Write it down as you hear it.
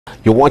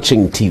You're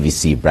watching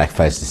TVC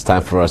Breakfast. It's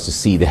time for us to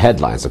see the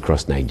headlines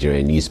across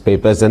Nigerian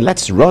newspapers, and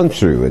let's run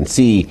through and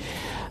see.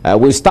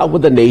 We'll start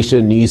with the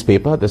Nation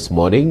newspaper this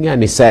morning,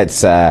 and it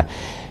says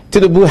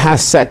Tinubu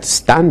has set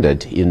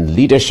standard in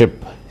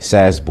leadership,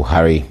 says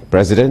Buhari.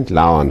 President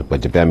Lawan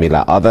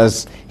Gbagyebiamila,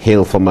 others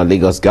hail former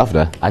Lagos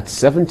governor at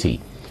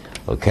 70.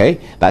 Okay,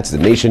 that's the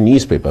Nation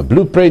newspaper.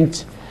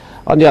 Blueprint,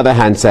 on the other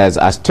hand, says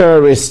as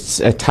terrorists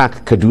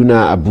attack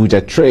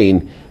Kaduna-Abuja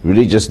train,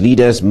 religious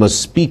leaders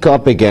must speak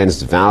up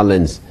against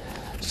violence.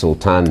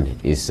 Sultan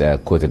is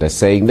quoted as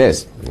saying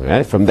this. All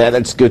right, from there,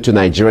 let's go to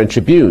Nigerian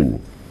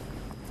Tribune.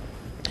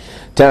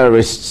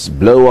 Terrorists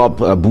blow up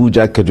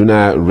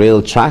Abuja-Kaduna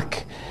rail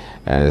track,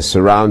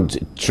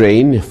 surround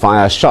train,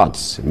 fire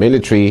shots.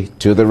 Military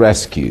to the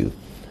rescue.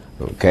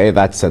 Okay,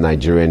 that's a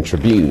Nigerian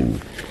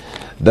Tribune.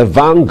 The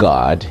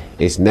Vanguard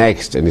is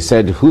next, and it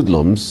said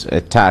hoodlums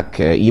attack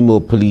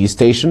Imo police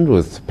station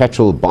with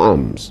petrol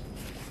bombs.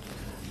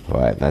 All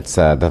right, that's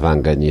the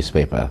Vanguard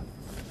newspaper.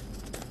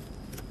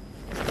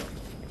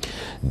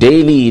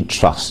 Daily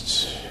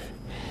Trust.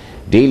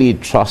 Daily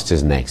Trust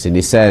is next, and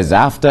it says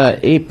after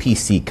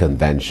APC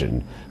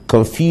convention,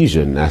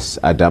 confusion as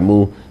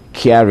Adamu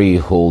Kyari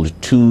hold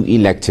 2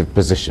 elective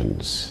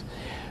positions.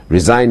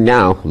 Resign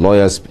now,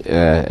 lawyers,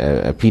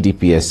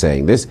 PDP is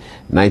saying this.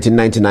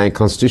 1999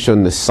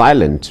 Constitution is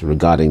silent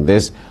regarding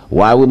this.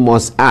 Why we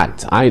must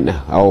act,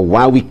 or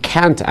why we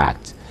can't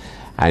act,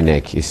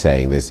 INEC is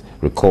saying this.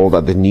 Recall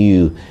that the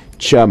new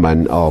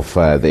chairman of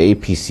the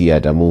APC,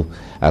 Adamu,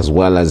 as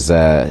well as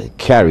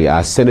Kyari,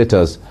 are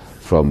senators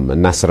from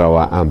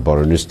Nasarawa and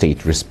Borno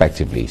State,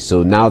 respectively.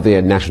 So now they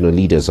are national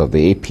leaders of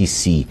the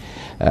APC.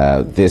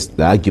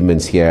 The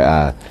arguments here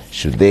are,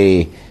 should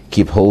they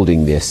keep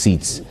holding their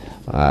seats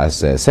as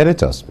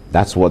senators?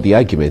 That's what the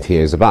argument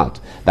here is about.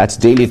 That's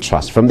Daily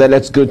Trust. From there,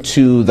 let's go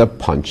to the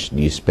Punch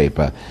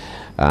newspaper.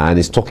 And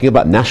it's talking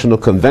about National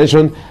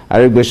Convention.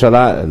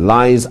 Arigbe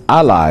lies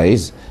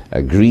allies,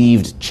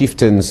 aggrieved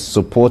chieftains,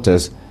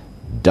 supporters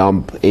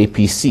dump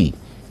APC.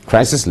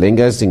 Crisis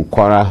lingers in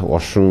Kwara,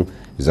 Osun,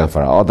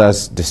 Zamfara.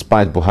 Others,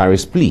 despite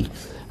Buhari's plea.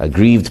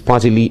 Aggrieved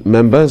party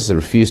members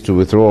refuse to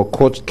withdraw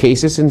court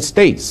cases in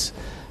states.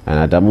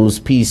 And Adamu's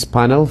peace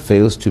panel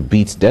fails to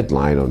beat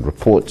deadline on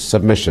report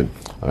submission.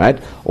 All right,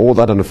 all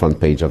that on the front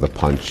page of the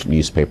Punch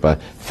newspaper.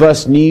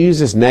 First News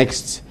is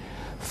next.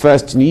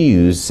 First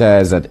News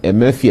says that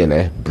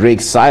Emefiele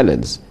breaks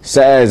silence.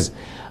 Says,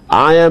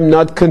 I am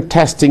not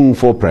contesting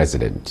for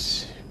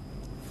president.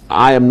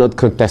 I am not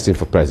contesting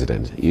for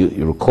president.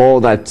 You recall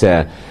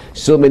that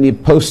so many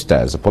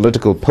posters,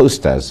 political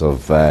posters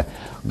of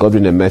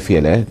Godwin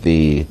Emefiele,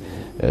 the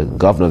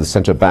governor of the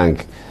central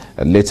bank,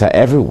 later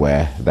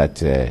everywhere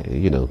that,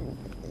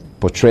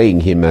 portraying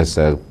him as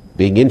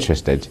being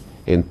interested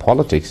in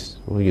politics,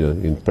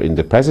 in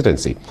the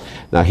presidency.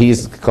 Now,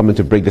 he's coming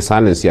to break the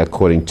silence here,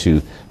 according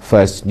to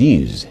First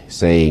News,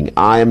 saying,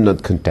 I am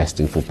not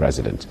contesting for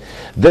president.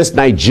 This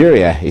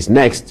Nigeria is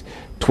next.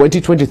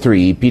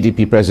 2023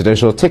 PDP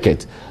presidential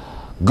ticket.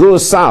 Go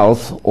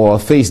south or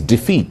face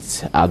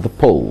defeat at the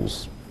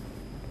polls.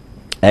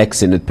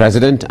 Ex-Senate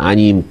President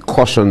Anyim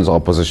cautions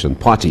opposition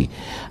party.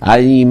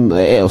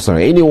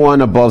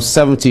 Anyone above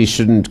 70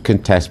 shouldn't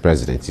contest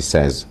presidency,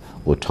 says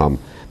Otom.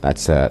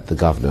 That's the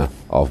governor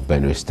of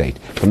Benue State.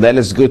 From there,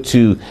 let's go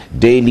to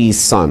Daily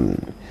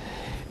Sun.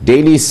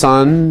 Daily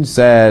Sun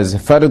says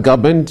federal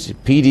government,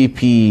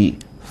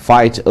 PDP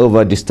fight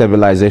over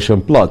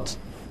destabilization plot.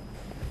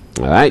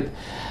 All right.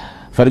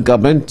 Federal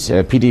government,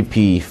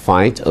 PDP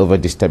fight over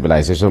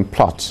destabilization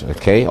plot.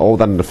 Okay, all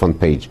that on the front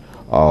page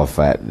of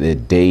the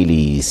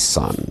Daily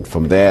Sun.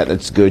 From there,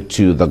 let's go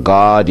to the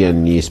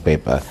Guardian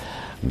newspaper.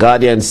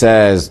 Guardian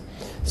says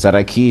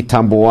Saraki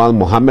Tambuwal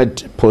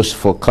Mohammed push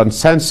for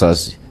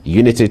consensus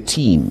unity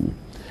team.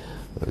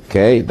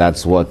 Okay,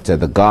 that's what the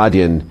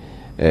Guardian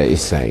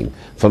is saying.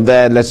 From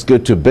there, let's go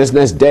to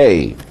Business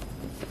Day.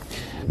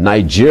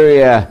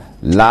 Nigeria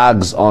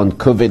lags on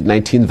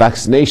COVID-19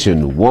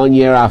 vaccination 1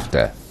 year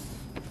after.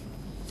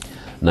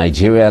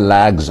 Nigeria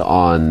lags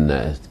on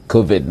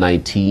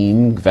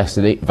COVID-19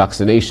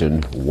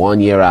 vaccination 1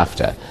 year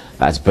after.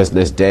 That's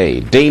Business Day.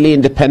 Daily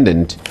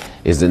Independent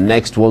is the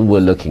next one we're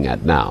looking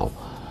at now.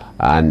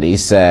 And he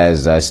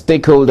says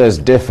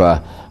stakeholders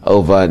differ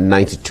over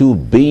 92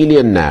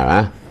 billion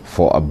naira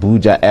for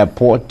Abuja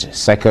Airport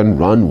second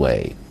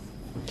runway.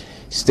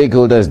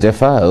 Stakeholders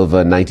differ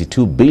over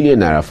 92 billion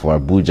naira for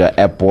Abuja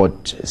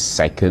Airport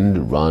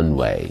second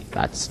runway.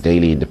 That's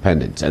Daily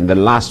Independent. And the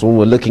last one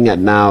we're looking at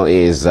now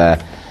is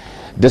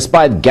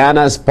despite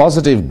Ghana's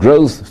positive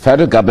growth,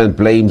 federal government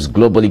blames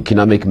global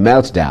economic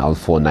meltdown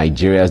for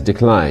Nigeria's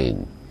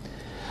decline.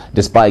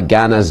 Despite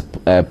Ghana's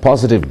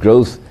positive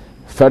growth,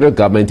 federal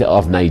government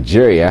of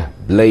Nigeria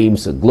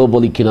blames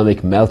global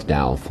economic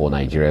meltdown for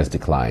Nigeria's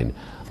decline.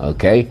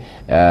 Okay,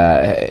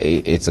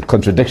 it's a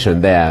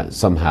contradiction there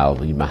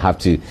somehow. You might have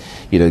to,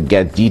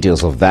 get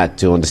details of that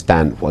to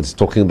understand what it's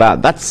talking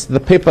about. That's the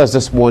papers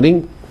this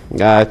morning.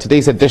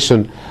 Today's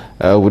edition,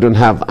 we don't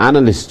have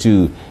analysts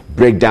to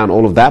break down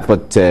all of that,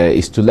 but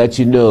it's to let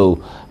you know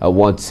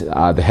what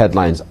the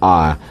headlines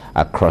are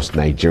across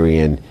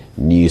Nigerian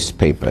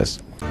newspapers.